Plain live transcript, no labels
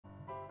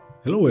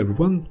Hello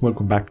everyone,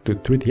 welcome back to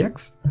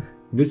 3DX. In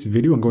this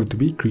video I'm going to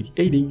be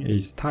creating a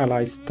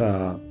stylized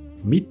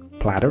meat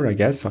platter, I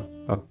guess,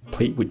 a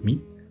plate with meat.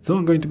 So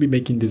I'm going to be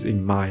making this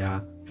in Maya,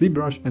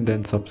 Zbrush and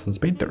then Substance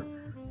Painter.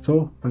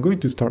 So I'm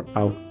going to start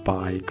out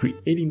by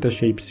creating the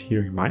shapes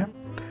here in Maya.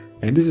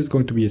 And this is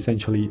going to be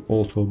essentially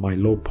also my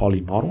low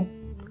poly model.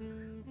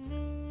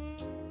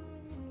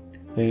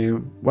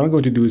 And what I'm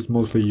going to do is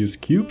mostly use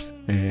cubes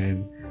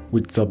and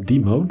with sub D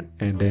mode,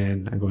 and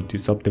then I'm going to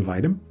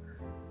subdivide them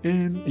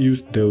and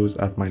use those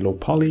as my low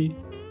poly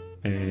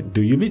and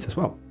do UVs as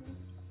well.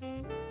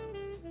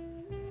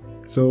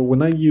 So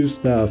when I use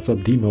the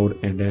sub D mode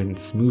and then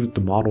smooth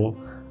the model,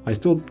 I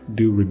still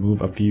do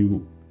remove a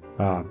few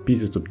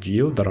pieces of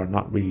geo that are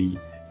not really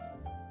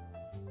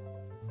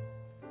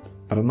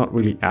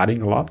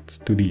adding a lot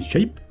to the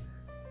shape.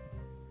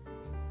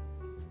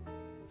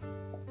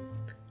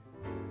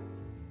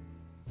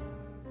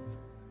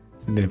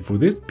 And then for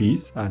this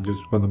piece, I'm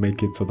just going to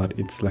make it so that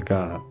it's like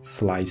a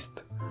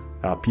sliced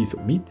piece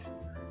of meat,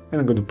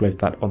 and I'm going to place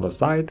that on the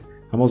side.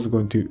 I'm also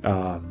going to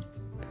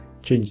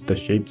change the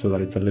shape so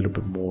that it's a little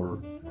bit more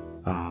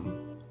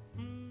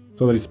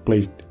so that it's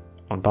placed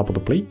on top of the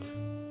plate,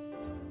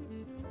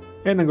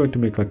 and I'm going to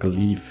make like a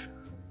leaf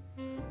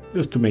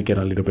just to make it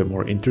a little bit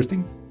more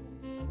interesting.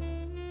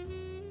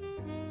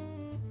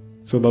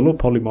 So the low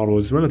poly model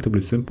is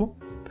relatively simple,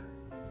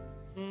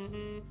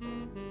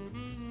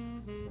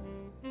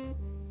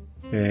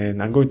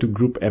 and I'm going to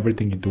group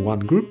everything into one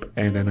group,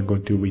 and then I'm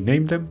going to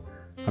rename them.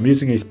 I'm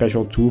using a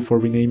special tool for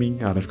renaming.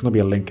 There's going to be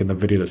a link in the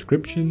video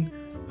description.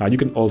 You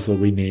can also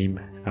rename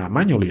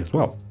manually as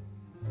well.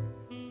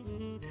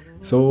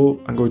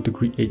 So I'm going to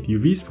create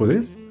UVs for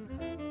this.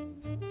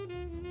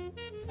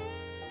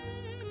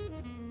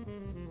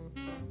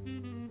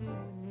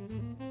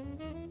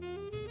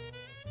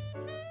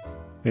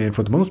 And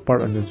for the most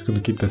part, I'm just going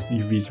to keep the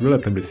UVs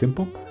relatively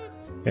simple.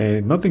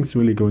 And nothing's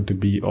really going to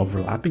be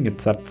overlapping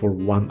except for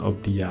one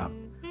of the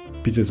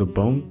pieces of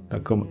bone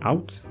that come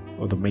out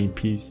of the main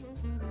piece.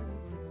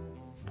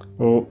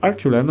 Or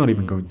actually, I'm not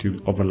even going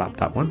to overlap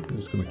that one. I'm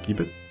just going to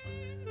keep it.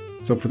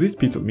 So for this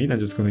piece of meat, I'm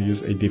just going to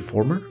use a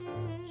deformer.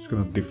 Just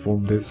going to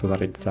deform this so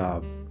that it's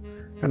kind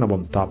of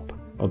on top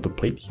of the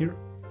plate here.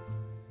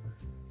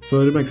 So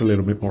it makes a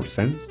little bit more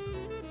sense.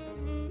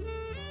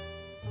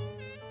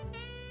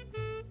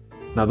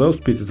 Now those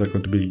pieces are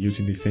going to be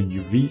using the same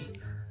UVs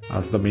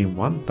as the main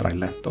one that I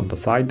left on the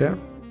side there.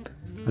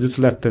 I just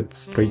left it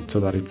straight so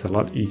that it's a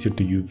lot easier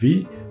to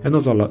UV and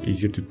also a lot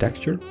easier to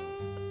texture.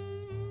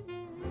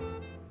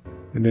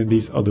 And then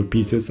these other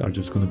pieces are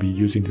just going to be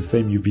using the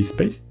same UV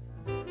space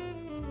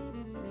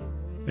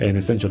and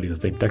essentially the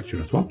same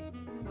texture as well.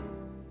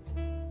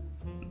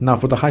 Now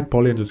for the high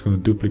poly, I'm just going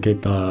to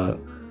duplicate the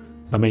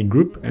main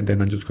group, and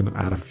then I'm just going to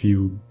add a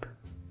few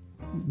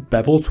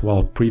bevels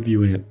while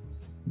previewing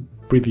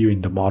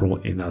the model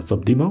in a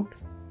sub D mode,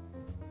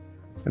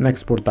 and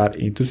export that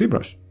into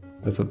Zbrush.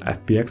 That's an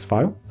FBX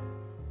file.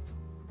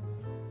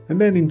 And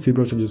then in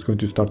Zbrush, I'm just going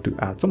to start to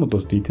add some of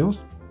those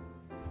details.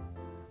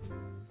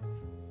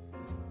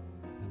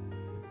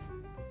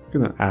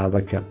 I'm gonna add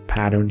like a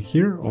pattern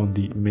here on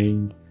the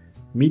main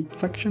meat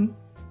section.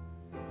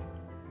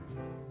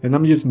 And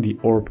I'm using the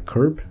orb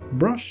curve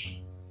brush.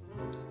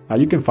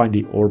 You can find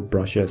the orb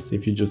brushes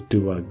if you just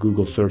do a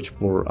Google search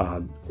for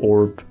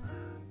orb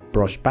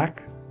brush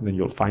pack, then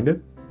you'll find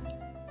it.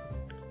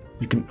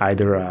 You can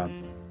either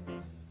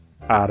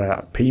add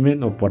a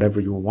payment of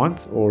whatever you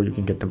want, or you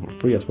can get them for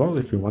free as well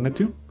if you wanted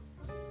to.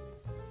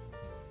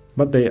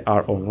 But they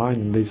are online,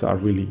 and these are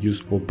really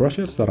useful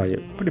brushes that I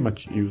pretty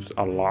much use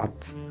a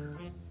lot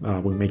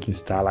when making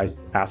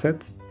stylized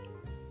assets.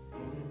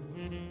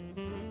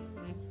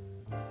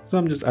 So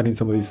I'm just adding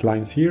some of these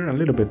lines here a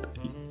little bit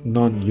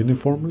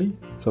non-uniformly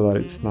so that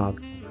it's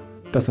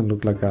doesn't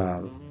look like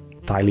a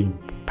tiling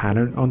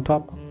pattern on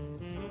top,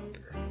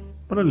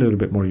 but a little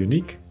bit more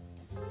unique.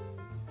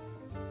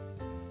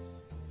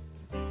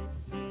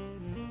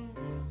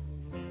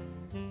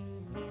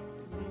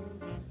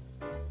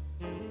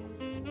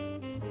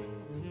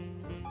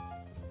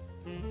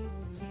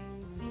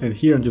 And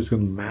here I'm just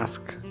going to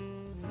mask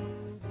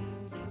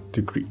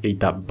to create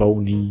that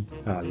bony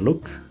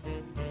look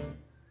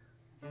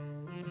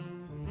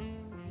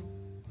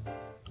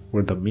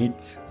where the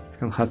meat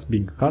has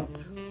been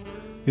cut.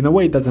 In a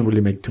way, it doesn't really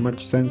make too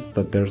much sense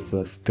that there's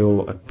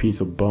still a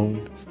piece of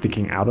bone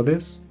sticking out of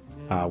this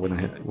when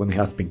it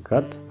has been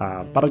cut,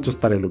 but I just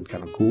thought it looked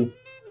kind of cool.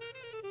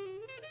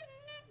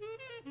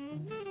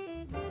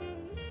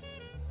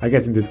 I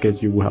guess in this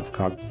case you would have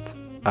cut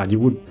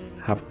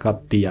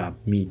the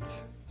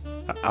meat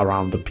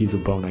around the piece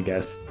of bone, I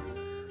guess.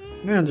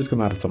 And I'm just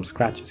gonna add some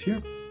scratches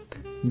here.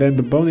 Then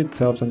the bone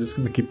itself, I'm just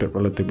gonna keep it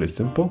relatively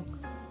simple.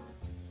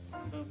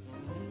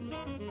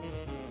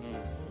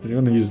 You're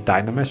gonna use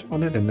Dynamesh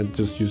on it, and then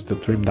just use the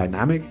trim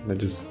dynamic, and then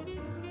just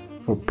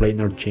for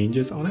planar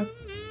changes on it.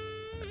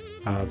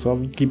 So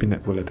I'm keeping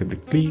it relatively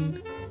clean.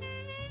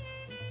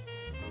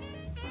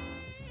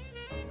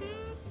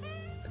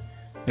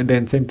 And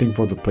then same thing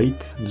for the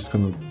plate. I'm just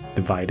gonna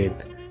divide it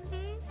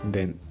and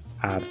then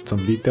add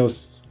some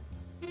details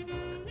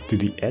to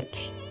the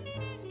edge.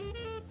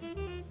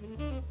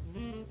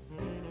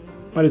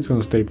 But it's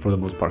going to stay for the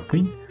most part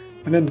clean.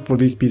 And then for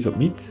this piece of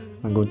meat,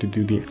 I'm going to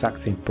do the exact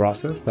same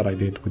process that I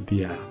did with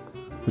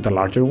the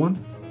larger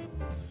one.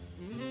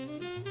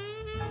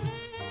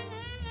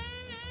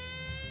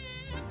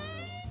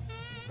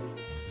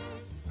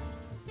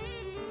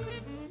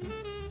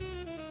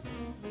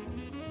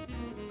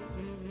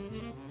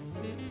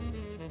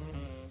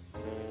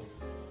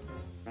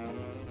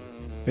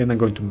 And I'm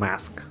going to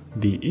mask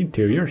the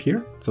interior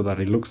here so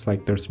that it looks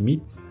like there's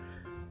meat.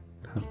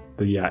 It has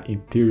the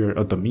interior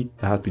of the meat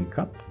that has been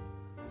cut.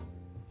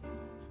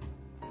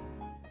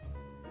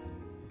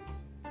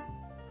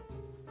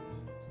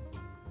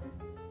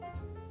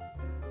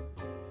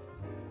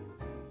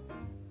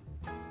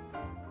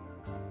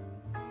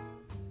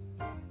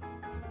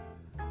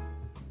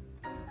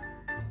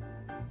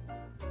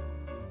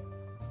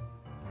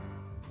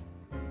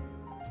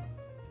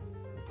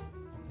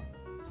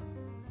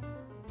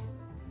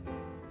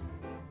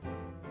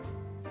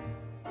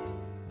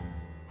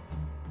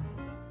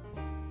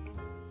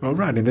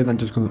 Alright, and then I'm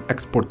just going to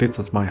export this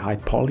as my high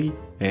poly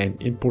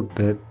and import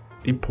it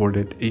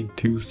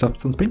into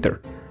Substance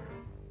Painter.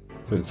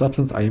 So in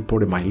Substance, I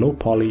imported my low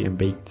poly and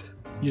baked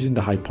using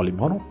the high poly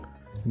model.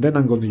 And then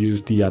I'm going to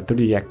use the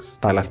 30x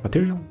stylized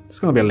material. There's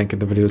going to be a link in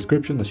the video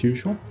description as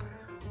usual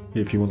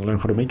if you want to learn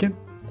how to make it.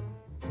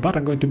 But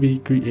I'm going to be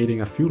creating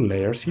a few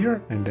layers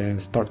here and then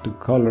start to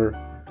color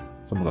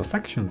some of the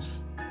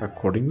sections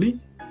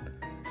accordingly.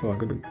 So I'm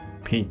going to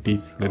paint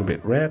these a little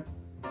bit red.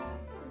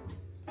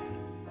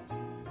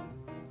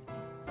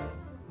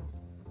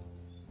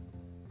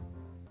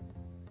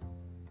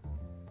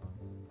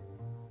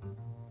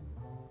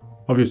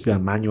 Obviously,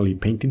 I'm manually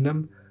painting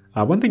them.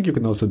 One thing you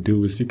can also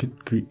do is you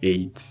could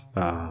create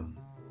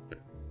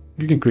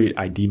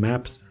ID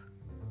maps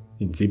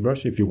in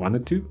Zbrush if you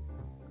wanted to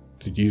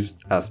use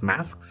as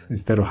masks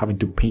instead of having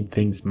to paint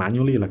things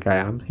manually like I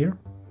am here.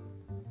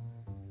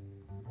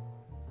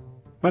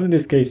 But in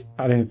this case,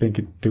 I didn't think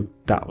it took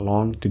that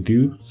long to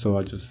do, so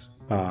I just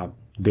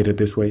did it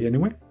this way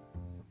anyway.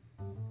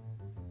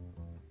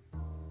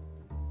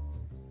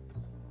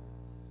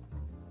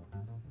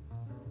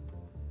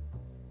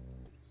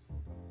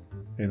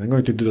 And I'm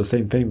going to do the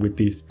same thing with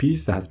this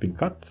piece that has been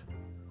cut.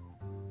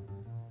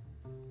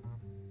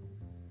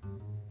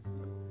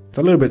 It's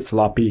a little bit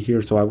sloppy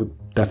here, so I would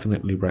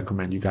definitely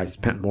recommend you guys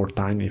spend more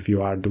time if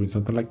you are doing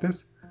something like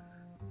this.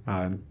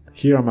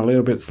 Here I'm a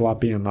little bit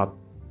sloppy and not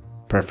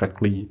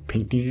perfectly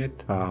painting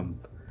it.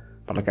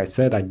 But like I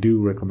said, I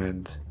do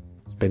recommend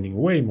spending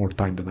way more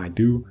time than I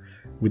do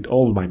with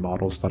all my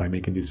models that I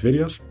make in these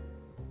videos.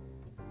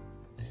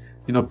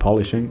 You know,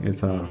 polishing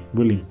is a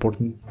really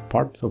important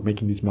part of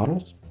making these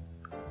models.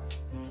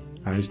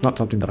 It's not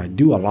something that I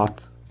do a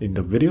lot in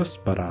the videos,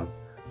 but I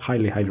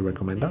highly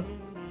recommend that.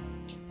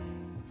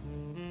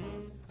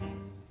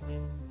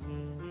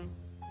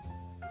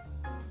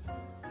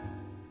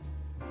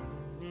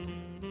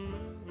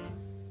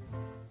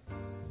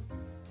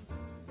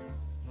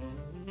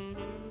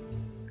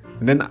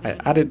 And then I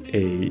added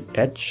a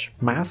edge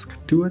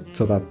mask to it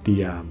so that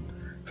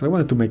so I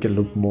wanted to make it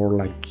look more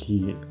like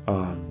he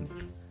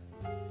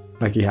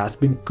has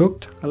been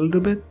cooked a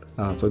little bit,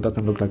 so it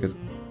doesn't look like it's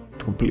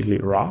completely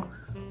raw.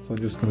 So I'm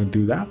just gonna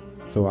do that.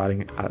 So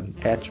adding an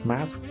edge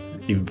mask,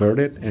 invert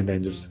it, and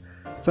then just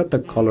set the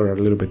color a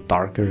little bit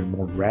darker and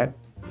more red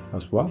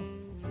as well,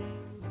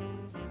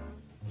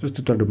 just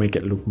to try to make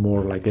it look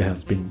more like it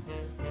has been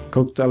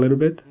cooked a little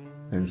bit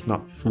and it's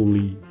not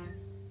fully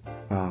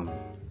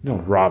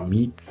raw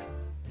meat. So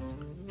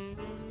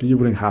you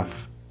wouldn't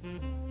have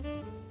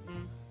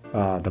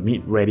the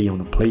meat ready on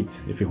the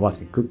plate if it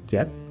wasn't cooked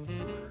yet.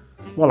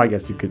 Well, I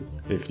guess you could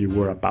if you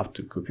were about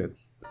to cook it.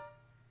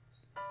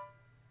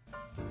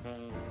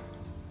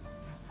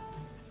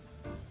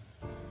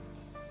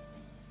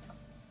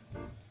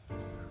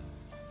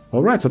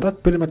 Alright, so that's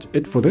pretty much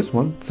it for this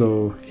one.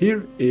 So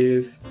here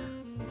is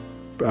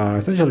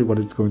essentially what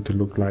it's going to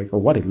look like, or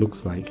what it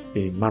looks like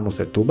in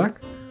Marmoset Toolbag.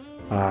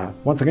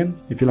 Once again,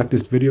 if you like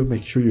this video,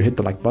 make sure you hit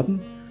the like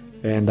button.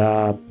 And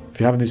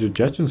if you have any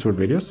suggestions for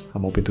videos,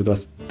 I'm open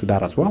to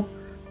that as well.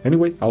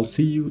 Anyway, I'll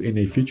see you in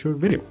a future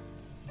video.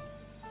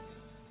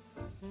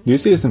 Do you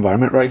see this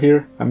environment right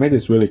here? I made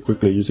this really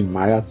quickly using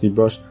Maya,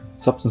 Zbrush,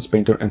 Substance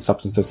Painter, and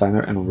Substance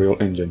Designer, and Unreal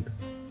Engine.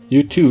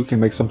 You too can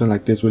make something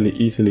like this really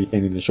easily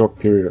and in a short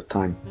period of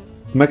time.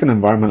 To make an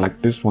environment like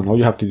this one, all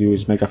you have to do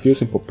is make a few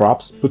simple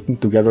props, put them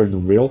together in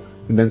Unreal,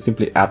 and then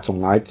simply add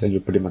some lights and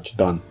you're pretty much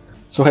done.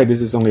 So hey,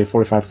 this is only a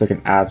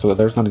 45-second ad, so that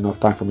there's not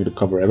enough time for me to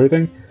cover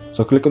everything.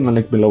 So click on the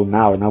link below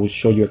now and I will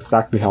show you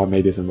exactly how I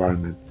made this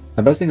environment.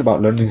 The best thing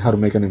about learning how to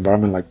make an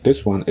environment like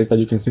this one is that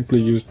you can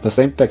simply use the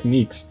same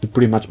techniques to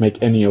pretty much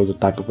make any other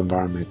type of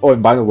environment. Oh,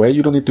 and by the way,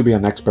 you don't need to be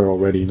an expert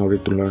already in order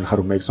to learn how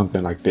to make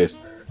something like this.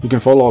 You can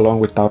follow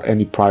along without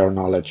any prior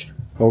knowledge.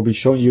 I will be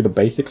showing you the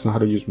basics on how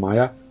to use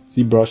Maya,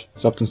 Zbrush,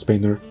 Substance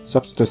Painter,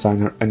 Substance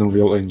Designer, and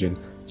Unreal Engine,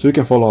 so you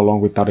can follow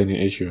along without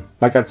any issue.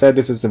 Like I said,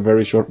 this is a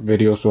very short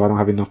video, so I don't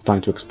have enough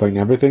time to explain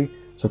everything,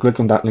 So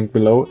click on that link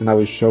below and I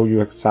will show you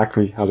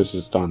exactly how this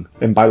is done.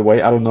 And by the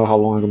way, I don't know how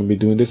long I'm going to be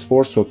doing this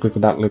for, so click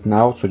on that link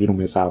now so you don't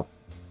miss out.